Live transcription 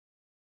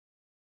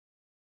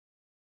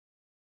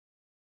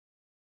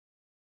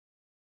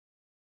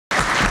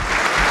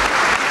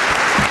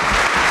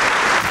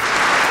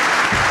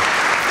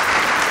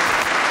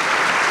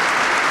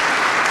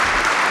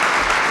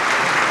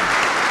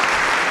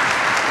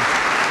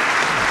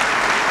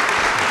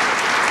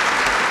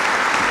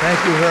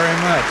Thank you very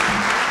much.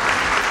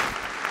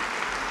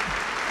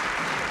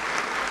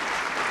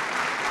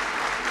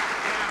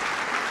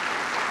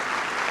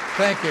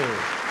 Thank you.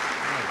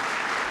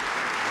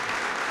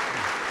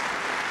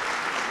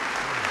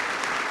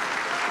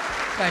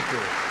 Thank you.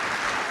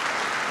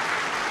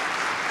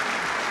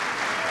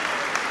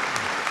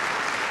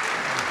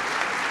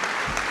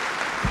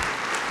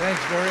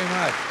 Thanks very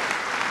much.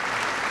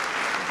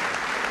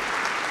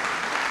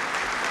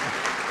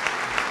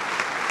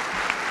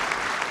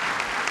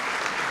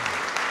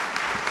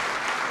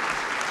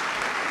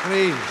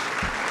 Please.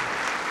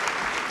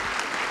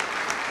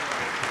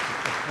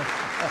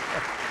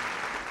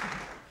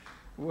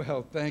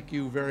 Well, thank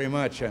you very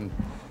much. And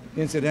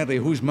incidentally,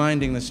 who's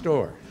minding the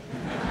store?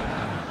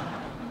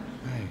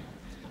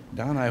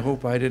 Don, I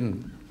hope I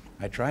didn't.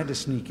 I tried to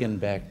sneak in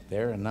back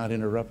there and not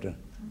interrupt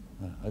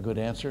a good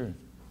answer.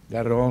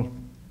 Got it all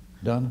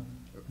done?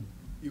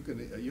 You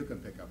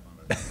can pick up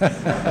on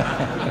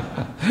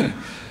it.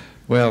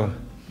 Well,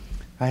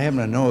 I happen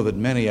to know that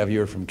many of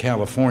you are from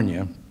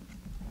California,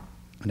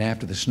 and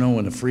after the snow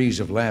and the freeze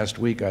of last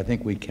week, I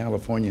think we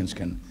Californians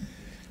can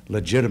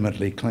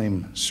legitimately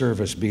claim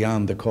service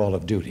beyond the call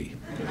of duty.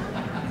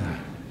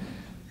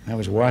 I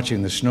was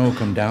watching the snow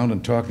come down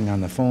and talking on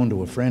the phone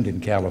to a friend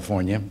in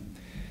California.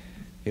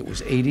 It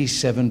was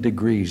 87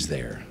 degrees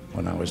there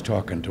when I was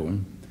talking to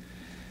him.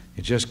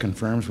 It just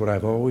confirms what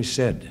I've always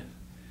said.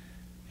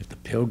 If the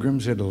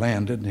Pilgrims had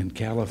landed in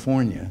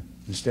California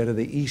instead of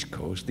the East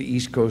Coast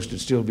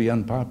would still be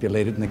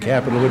unpopulated and the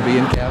capital would be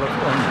in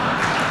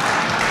California.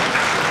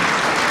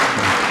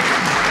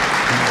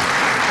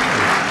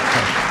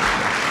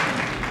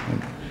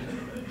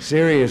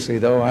 Seriously,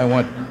 though, I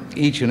want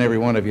each and every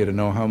one of you to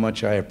know how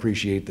much I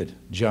appreciate the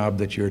job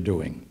that you're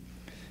doing.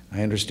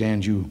 I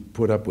understand you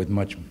put up with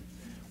much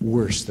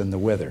worse than the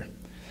weather.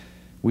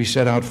 We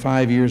set out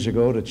 5 years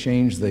ago to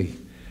change the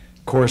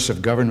course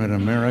of government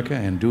in America,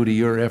 and due to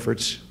your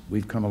efforts,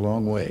 we've come a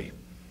long way.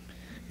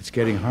 It's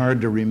getting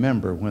hard to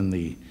remember when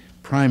the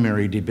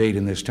primary debate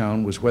in this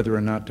town was whether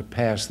or not to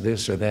pass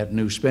this or that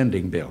new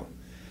spending bill.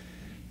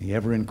 The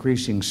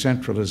ever-increasing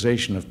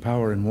centralization of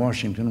power in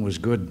Washington was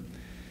good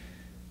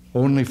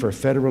only for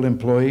federal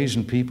employees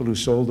and people who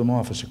sold them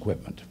office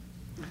equipment.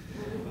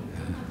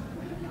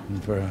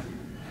 And for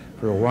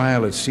a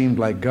while, it seemed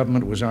like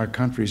government was our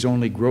country's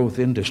only growth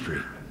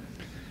industry.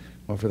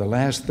 Well, for the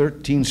last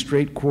 13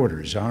 straight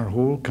quarters, our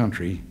whole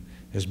country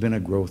has been a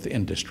growth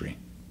industry.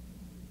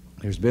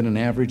 There's been an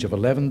average of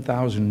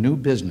 11,000 new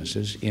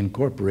businesses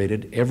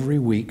incorporated every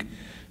week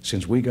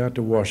since we got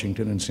to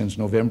Washington, and since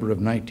November of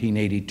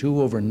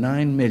 1982, over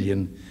 9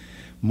 million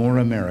more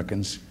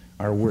Americans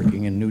are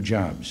working in new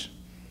jobs.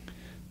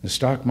 The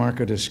stock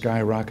market has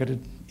skyrocketed,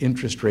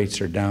 interest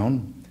rates are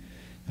down,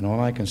 and all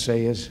I can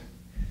say is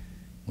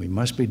we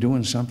must be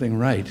doing something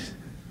right,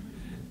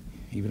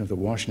 even if the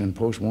Washington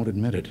Post won't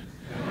admit it.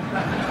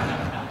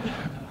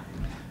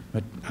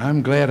 But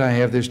I'm glad I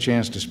have this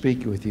chance to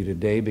speak with you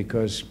today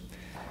because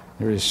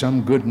there is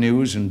some good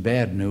news and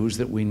bad news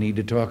that we need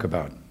to talk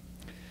about.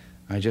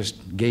 I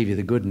just gave you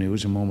the good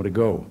news a moment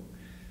ago.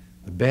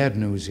 The bad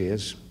news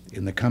is,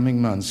 in the coming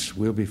months,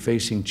 we'll be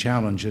facing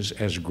challenges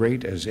as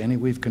great as any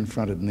we've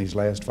confronted in these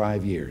last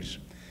 5 years.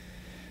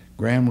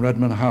 Graham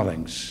Rudman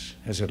Hollings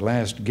has at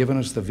last given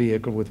us the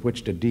vehicle with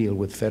which to deal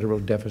with federal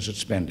deficit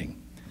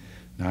spending.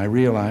 Now, I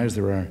realize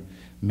there are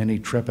many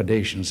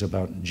trepidations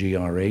about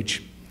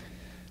GRH.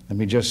 Let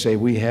me just say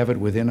we have it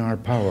within our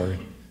power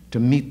to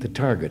meet the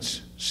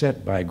targets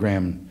set by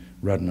Graham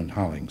Rudman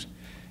Hollings.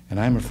 And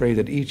I'm afraid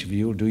that each of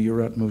you will do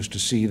your utmost to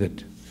see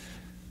that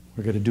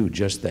we're going to do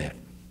just that.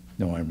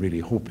 No, I'm really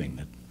hoping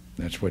that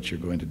that's what you're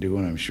going to do,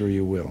 and I'm sure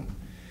you will.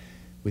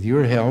 With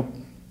your help,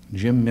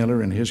 Jim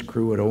Miller and his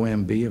crew at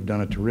OMB have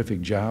done a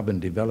terrific job in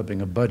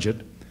developing a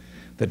budget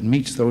that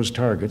meets those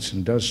targets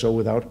and does so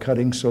without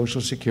cutting Social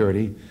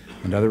Security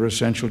and other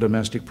essential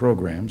domestic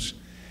programs,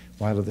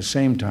 while at the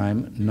same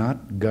time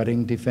not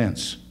gutting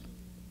defense.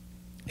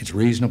 It's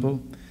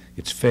reasonable,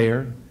 it's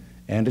fair,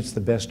 and it's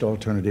the best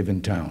alternative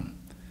in town.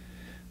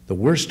 The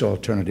worst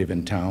alternative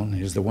in town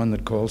is the one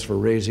that calls for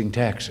raising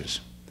taxes.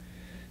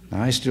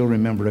 Now, I still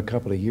remember a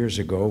couple of years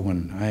ago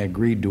when I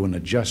agreed to an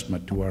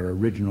adjustment to our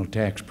original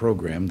tax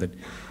program that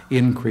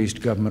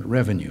increased government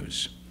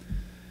revenues.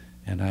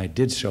 And I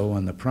did so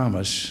on the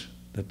promise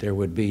that there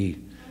would be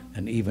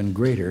an even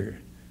greater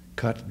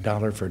cut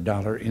dollar for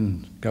dollar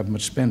in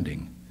government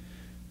spending.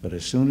 But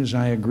as soon as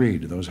I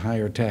agreed to those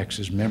higher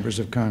taxes, members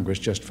of Congress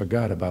just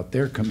forgot about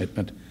their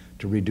commitment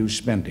to reduce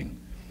spending.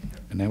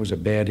 And that was a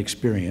bad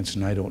experience,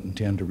 and I don't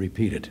intend to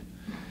repeat it.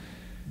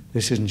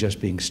 This isn't just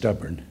being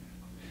stubborn.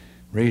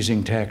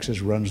 Raising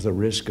taxes runs the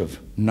risk of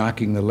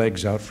knocking the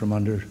legs out from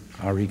under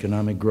our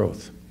economic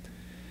growth.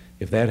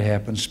 If that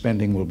happens,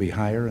 spending will be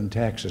higher and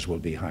taxes will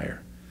be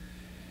higher.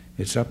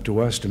 It's up to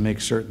us to make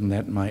certain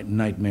that my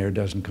nightmare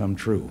doesn't come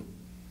true.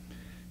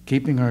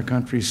 Keeping our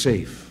country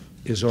safe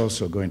is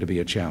also going to be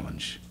a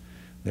challenge.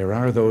 There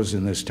are those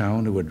in this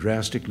town who would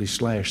drastically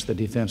slash the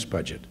defense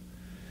budget.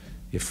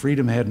 If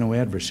freedom had no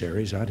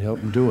adversaries, I'd help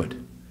them do it.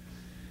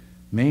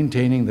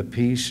 Maintaining the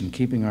peace and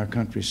keeping our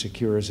country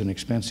secure is an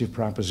expensive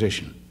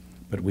proposition,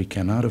 but we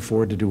cannot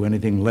afford to do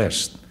anything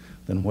less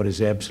than what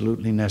is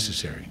absolutely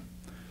necessary.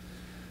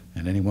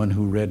 And anyone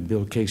who read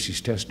Bill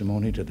Casey's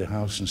testimony to the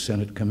House and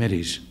Senate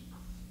committees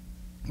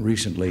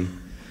recently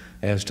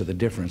as to the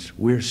difference,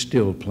 we're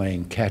still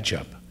playing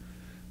catch-up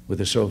with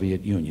the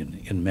Soviet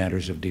Union in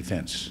matters of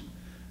defense,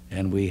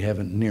 and we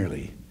haven't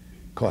nearly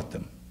caught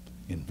them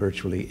in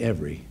virtually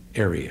every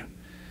area.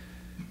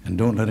 And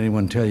don't let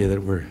anyone tell you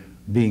that we're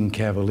being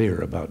cavalier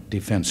about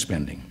defense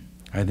spending.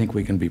 I think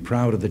we can be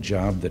proud of the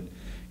job that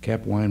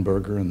Cap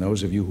Weinberger and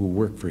those of you who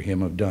work for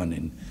him have done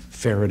in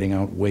ferreting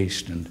out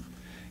waste and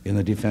in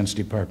the Defense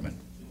Department.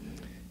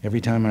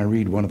 Every time I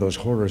read one of those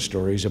horror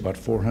stories about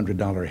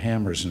 $400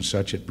 hammers and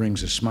such, it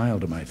brings a smile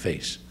to my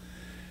face.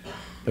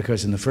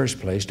 Because in the first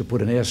place, to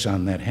put an S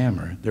on that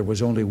hammer, there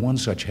was only one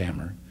such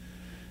hammer,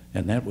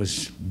 and that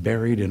was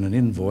buried in an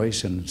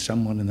invoice, and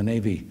someone in the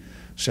Navy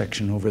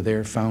section over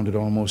there found it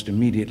almost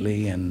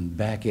immediately, and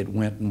back it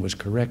went and was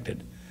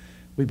corrected.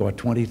 We bought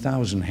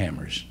 20,000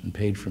 hammers and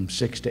paid from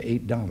 $6 to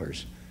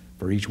 $8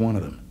 for each one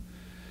of them.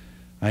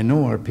 I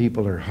know our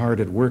people are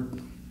hard at work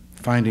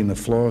finding the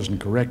flaws and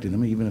correcting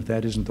them, even if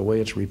that isn't the way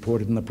it's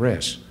reported in the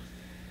press.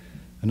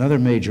 Another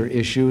major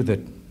issue that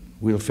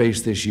we'll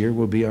face this year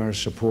will be our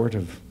support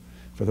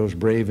for those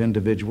brave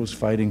individuals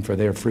fighting for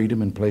their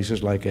freedom in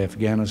places like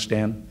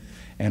Afghanistan,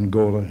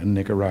 Angola, and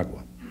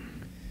Nicaragua.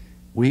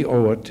 We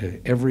owe it to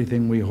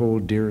everything we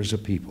hold dear as a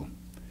people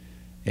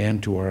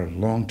and to our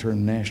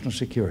long-term national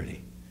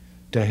security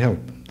to help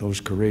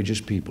those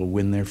courageous people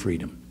win their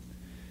freedom.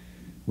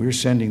 We're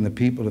sending the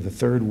people of the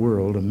Third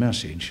World a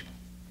message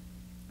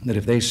that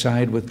if they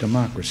side with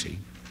democracy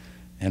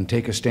and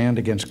take a stand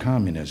against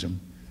communism,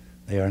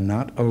 they are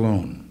not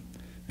alone.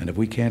 And if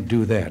we can't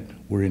do that,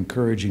 we're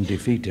encouraging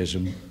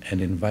defeatism and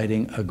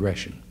inviting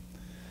aggression.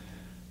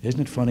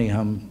 Isn't it funny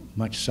how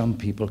much some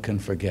people can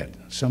forget?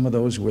 Some of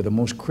those who are the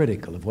most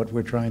critical of what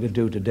we're trying to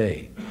do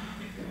today,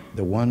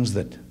 the ones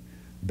that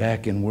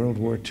back in World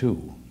War II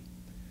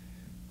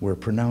were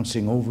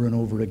pronouncing over and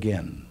over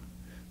again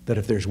that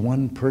if there's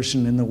one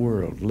person in the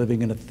world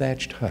living in a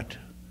thatched hut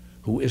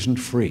who isn't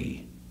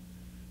free,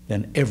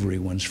 then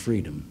everyone's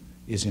freedom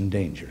is in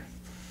danger.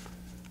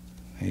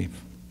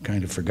 They've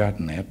kind of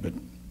forgotten that, but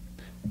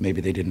maybe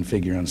they didn't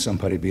figure on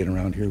somebody being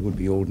around here who would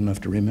be old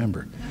enough to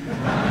remember.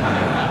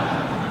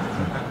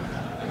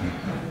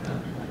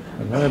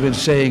 But what I've been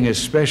saying is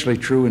especially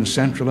true in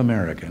Central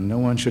America, and no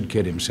one should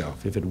kid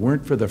himself. If it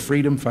weren't for the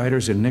freedom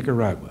fighters in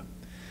Nicaragua,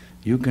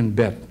 you can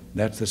bet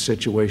that's the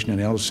situation in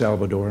El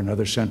Salvador and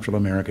other Central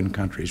American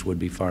countries would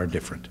be far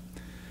different.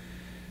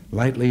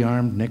 Lightly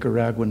armed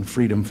Nicaraguan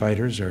freedom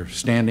fighters are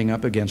standing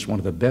up against one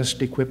of the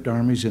best equipped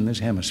armies in this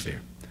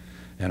hemisphere,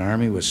 an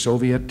army with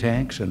Soviet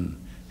tanks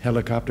and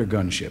helicopter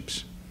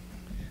gunships.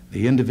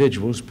 The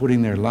individuals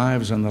putting their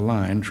lives on the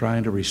line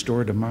trying to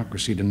restore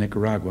democracy to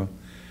Nicaragua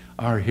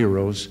are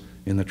heroes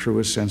in the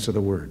truest sense of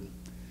the word.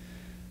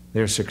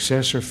 Their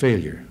success or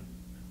failure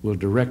will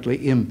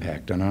directly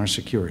impact on our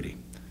security,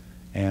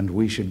 and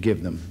we should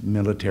give them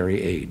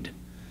military aid.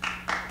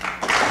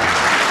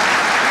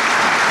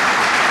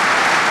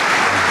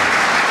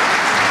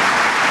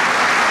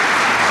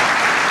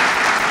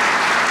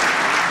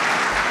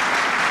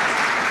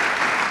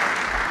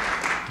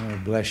 Oh,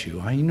 bless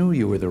you. I knew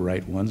you were the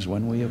right ones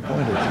when we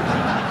appointed you.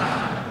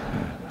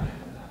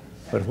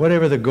 But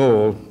whatever the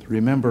goal,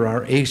 remember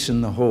our ace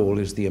in the hole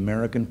is the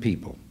American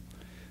people.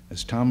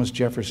 As Thomas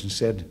Jefferson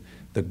said,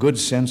 the good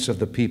sense of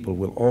the people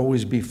will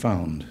always be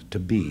found to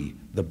be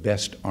the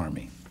best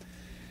army.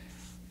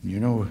 You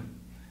know,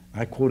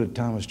 I quoted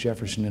Thomas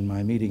Jefferson in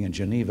my meeting in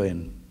Geneva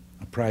in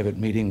a private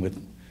meeting with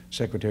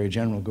Secretary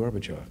General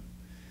Gorbachev.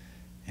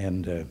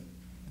 And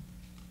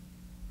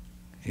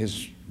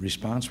his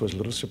response was a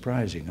little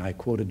surprising. I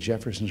quoted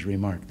Jefferson's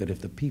remark that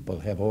if the people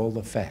have all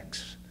the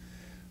facts,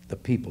 the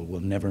people will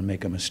never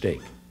make a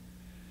mistake.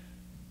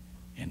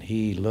 And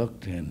he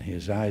looked and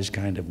his eyes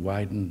kind of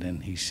widened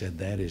and he said,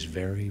 that is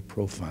very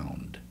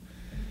profound.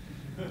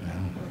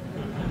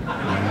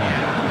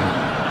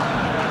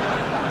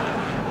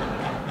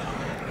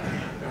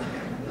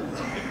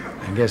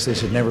 I guess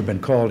this had never been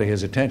called to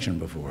his attention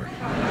before.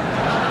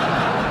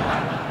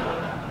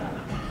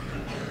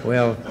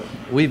 Well,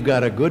 we've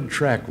got a good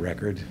track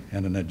record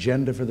and an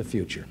agenda for the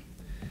future.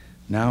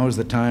 Now is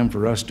the time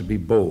for us to be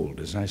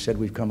bold. As I said,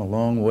 we've come a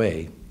long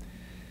way.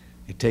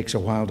 It takes a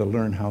while to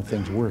learn how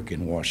things work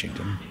in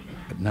Washington,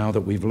 but now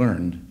that we've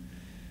learned,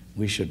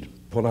 we should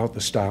pull out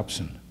the stops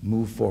and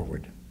move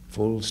forward,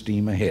 full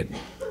steam ahead.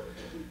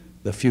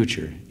 The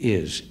future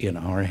is in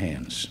our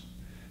hands,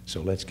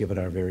 so let's give it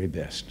our very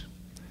best.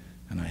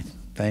 And I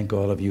thank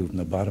all of you from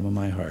the bottom of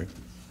my heart.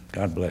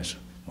 God bless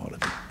all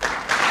of you.